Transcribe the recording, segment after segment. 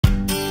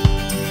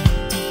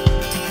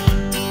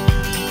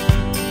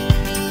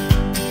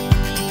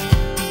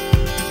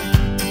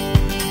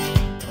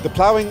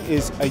Ploughing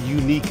is a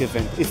unique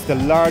event. It's the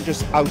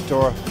largest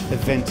outdoor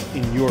event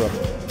in Europe.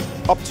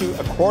 Up to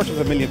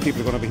 250,000 people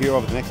are going to be here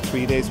over the next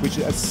 3 days, which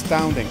is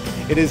astounding.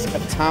 It is a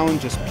town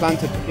just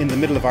planted in the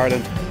middle of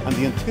Ireland, and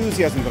the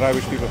enthusiasm that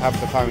Irish people have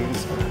for ploughing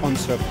is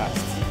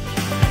unsurpassed.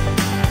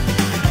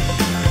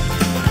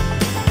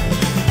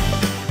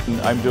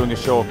 I'm doing a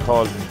show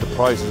called The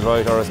Price is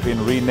Right, or it's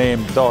been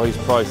renamed Daithí's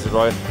Price is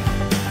Right.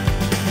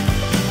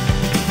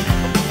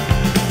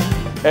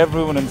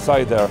 Everyone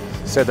inside there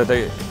said that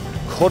they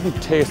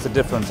couldn't taste the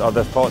difference, or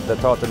they thought the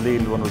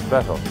Lidl one was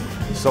better.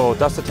 So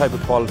that's the type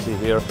of quality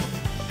here.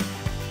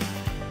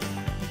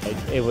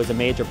 It was a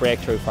major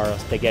breakthrough for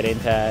us to get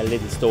into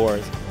Lidl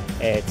stores.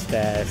 It's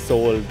the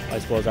sole, I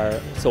suppose, our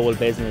sole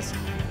business.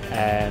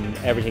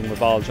 Everything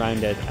revolves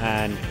around it,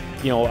 and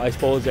I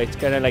suppose it's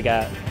kind of like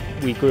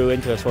we grew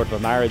into a sort of a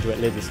marriage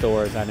with Lidl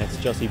stores, and it's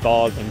just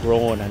evolved and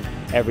grown, and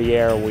every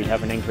year we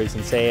have an increase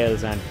in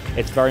sales, and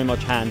it's very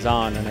much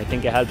hands-on, and I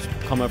think it helps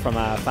coming from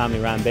a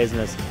family-run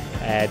business.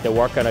 They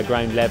work at a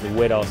ground level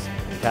with us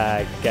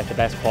to get the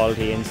best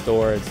quality in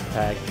stores,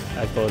 to,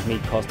 I suppose,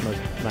 meet customers'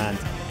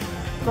 demands.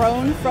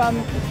 Grown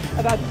from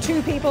about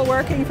 2 people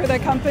working for the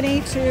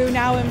company to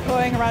now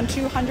employing around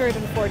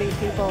 240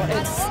 people.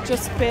 It's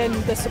just been,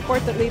 the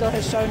support that Lidl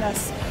has shown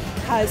us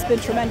has been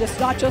tremendous,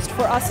 not just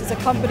for us as a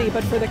company,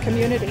 but for the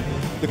community.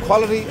 The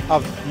quality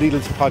of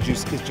Lidl's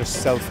produce is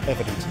just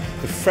self-evident.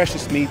 The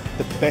freshest meat,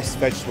 the best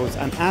vegetables,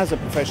 and as a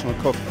professional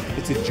cook,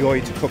 it's a joy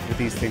to cook with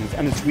these things,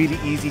 and it's really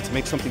easy to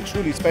make something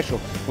truly special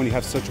when you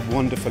have such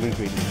wonderful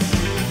ingredients.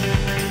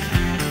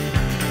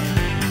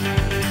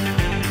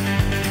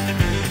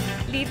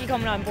 Lidl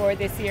coming on board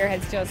this year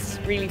has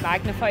just really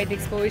magnified the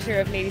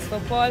exposure of ladies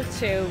football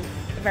to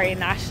a very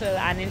national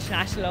and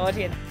international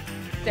audience.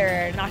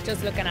 They're not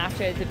just looking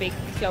after the big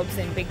clubs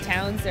in big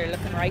towns, they're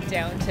looking right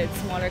down to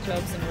smaller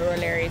clubs in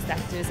rural areas that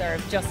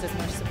deserve just as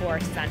much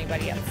support as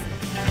anybody else.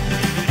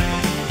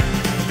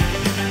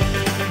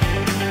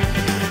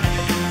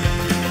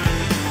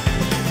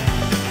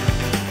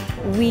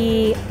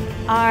 We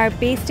are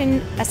based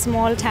in a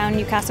small town,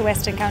 Newcastle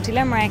West in County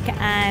Limerick,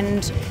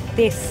 and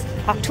this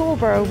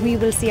October we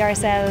will see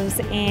ourselves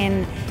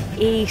in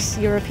 8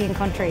 European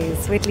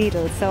countries with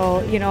Lidl.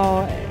 So,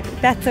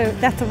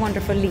 that's a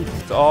wonderful leap.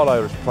 It's all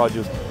Irish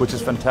produce, which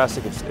is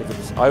fantastic. If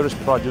it's Irish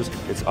produce,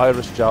 it's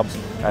Irish jobs,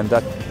 and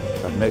that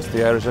makes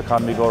the Irish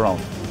economy go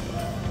round.